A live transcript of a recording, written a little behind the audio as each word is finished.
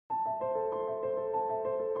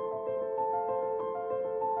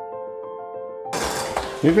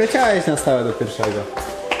Nie wleciałeś na stałe do pierwszego.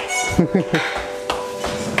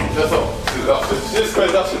 No co? Wszystko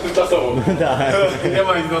jest zawsze tymczasowo. Tak. Nie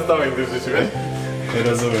ma nic na stałe w tym życiu, wiesz?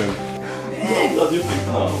 Rozumiem.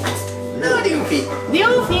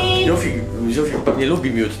 Józef pewnie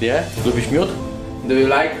lubi miód, nie? Lubisz miód? Do you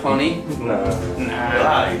like honey? No.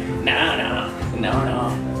 No.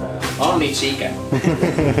 Only chicken.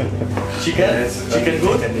 Chicken? Chicken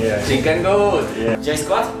good? Chicken good. Widziałeś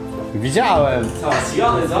skład? Widziałem. Co,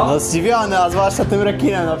 zjony, co? No zdziwiony, a zwłaszcza tym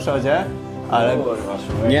rekinem na przodzie. Ale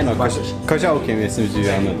nie no, koziołkiem jestem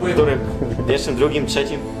zdziwiony. Którym? Pierwszym, drugim,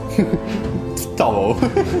 trzecim? Tobą.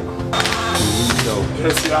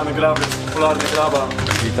 Jest Jan Grabiec, popularny graba.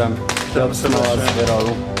 Witam. Piotr Smoła z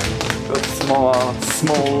Wyrolu. Piotr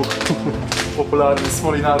Smoł, popularny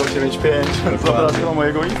Smolinaro 9.5. Zapraszam do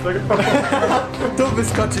mojego Instagrama. Tu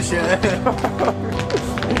wyskoczy się.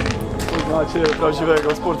 Macie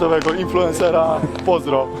prawdziwego, sportowego influencera.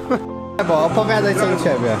 Pozdro. Bo opowiadaj co u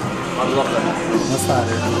ciebie. Bardzo dobrze. No stary.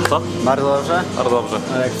 Co? Bardzo dobrze? Bardzo dobrze.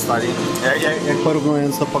 A jak wstali? Jak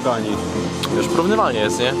porównując do Pogoni? Już porównywalnie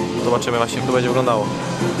jest, nie? Zobaczymy właśnie, jak to będzie wyglądało.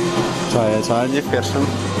 Czaję, ale nie w pierwszym.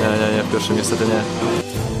 Nie, w pierwszym niestety nie.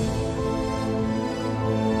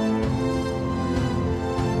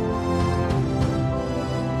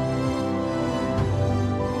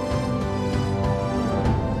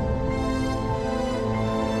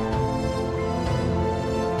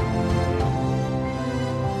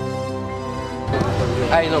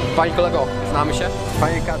 Ej, no, panie kolego, znamy się?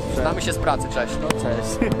 Panie Katrze. Znamy się z pracy, cześć.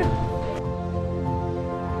 Cześć.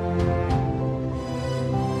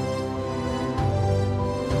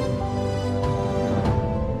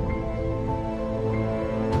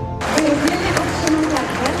 Wyróżnienie otrzymał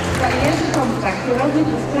także Jerzy Tomczak, kierownik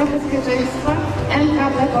do spraw bezpieczeństwa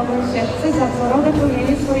MKB Pogoń Siedlce za wzorowe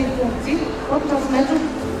pełnienie swoich funkcji podczas meczów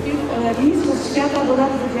Mistrzostw Świata do lat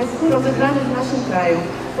 20 rozegranych w naszym kraju.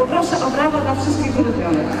 Poproszę o brawa dla wszystkich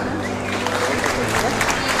wyróżnionych.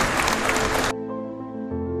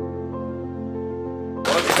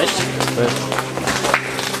 Cześć.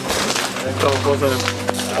 Powodzenia.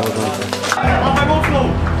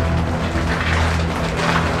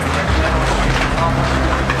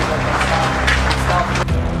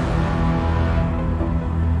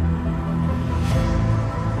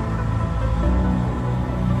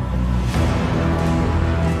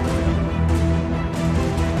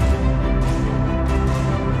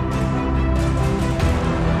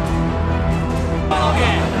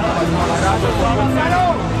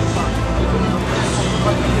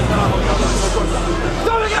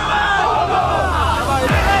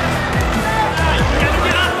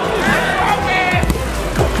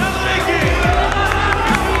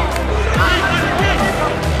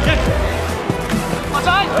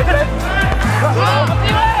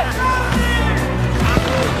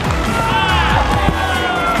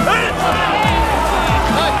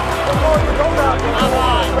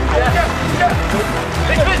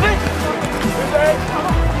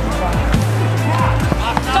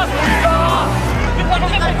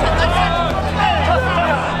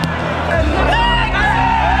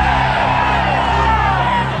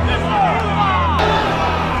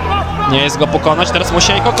 Nie jest go pokonać, teraz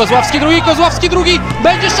Mosiejko, Kozłowski II,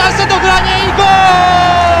 będzie szansa do grania i gol!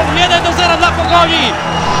 1-0 dla Pogoni!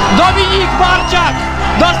 Dominik Barciak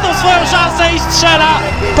dostał swoją szansę i strzela!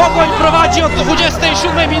 Pogoń prowadzi od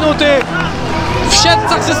 27 minuty w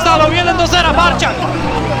Siedlcach ze Stalą, 1-0 Barciak!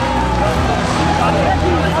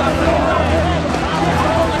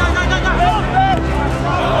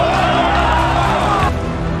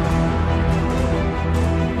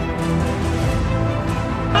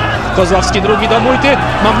 Kozłowski II do Mójty,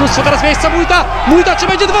 ma mnóstwo teraz miejsca Mójta czy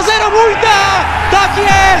będzie 2-0, Mójta! Tak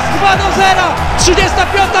jest, 2-0,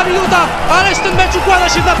 35 minuta, ależ ten mecz układa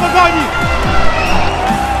się dla Pogoni.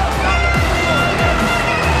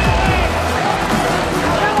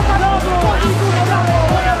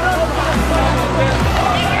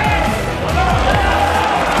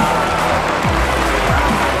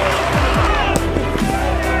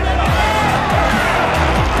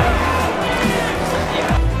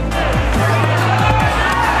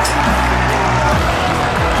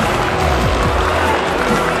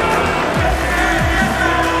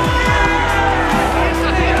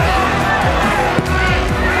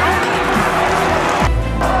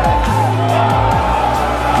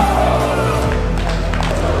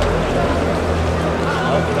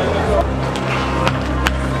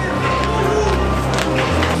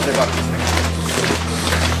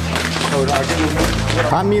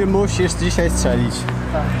 Kamil, musisz dzisiaj strzelić.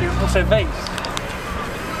 Muszę wejść.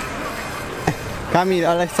 Kamil,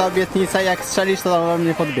 ale chcę obietnicę, jak strzelisz, to do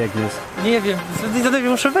mnie podbiegniesz. Nie wiem,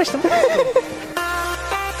 muszę wejść tam.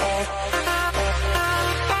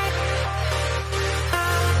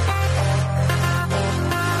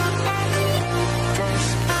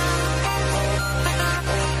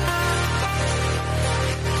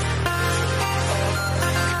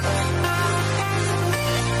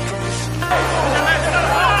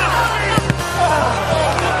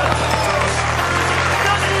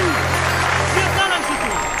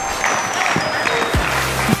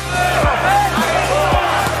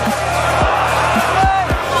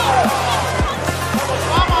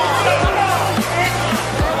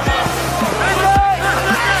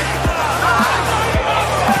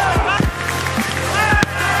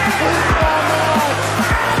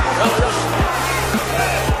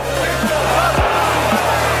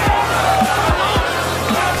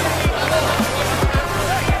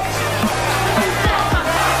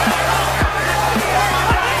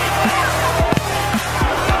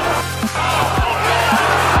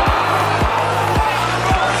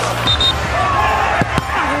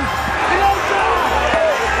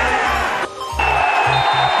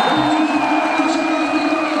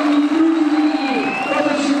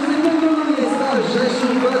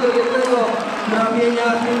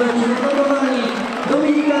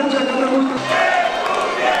 Dominik Barciak, Adam Mójta.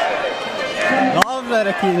 Dobrze,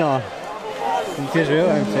 rekino.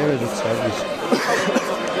 Wierzyłem w ciebie, że strzelisz.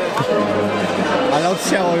 Ale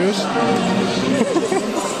odsiało już.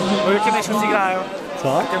 Bo już kiedyś już nie grałem.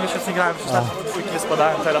 Co? Kiedyś już nie grałem, przecież tam do dwójki nie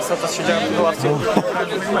spadałem teraz, a teraz siedziałem w ławce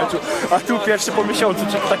w meczu. A tu pierwszy po miesiącu,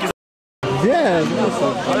 czy takie Wiem,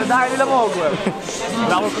 ale daj ile mogłem.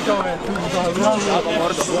 Brawo Kociowy. Brawo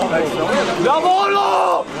mordo. Brawo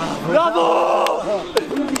Olo! Brawo!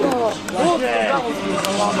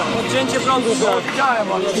 Odcięcie prądu,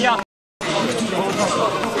 widziałem, ale ja.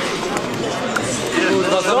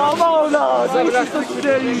 Brawo Ola!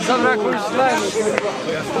 Zabrakło już tlenu.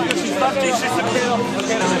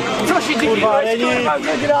 Co się dzieje? Ale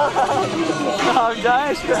nie gra! A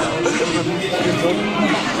widziałeś?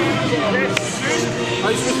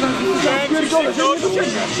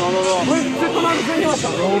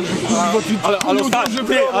 Ale ostatni,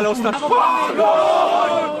 ale ostatni.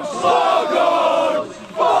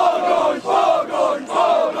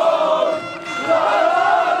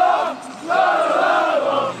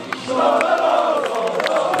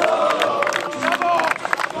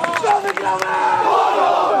 Wygramy!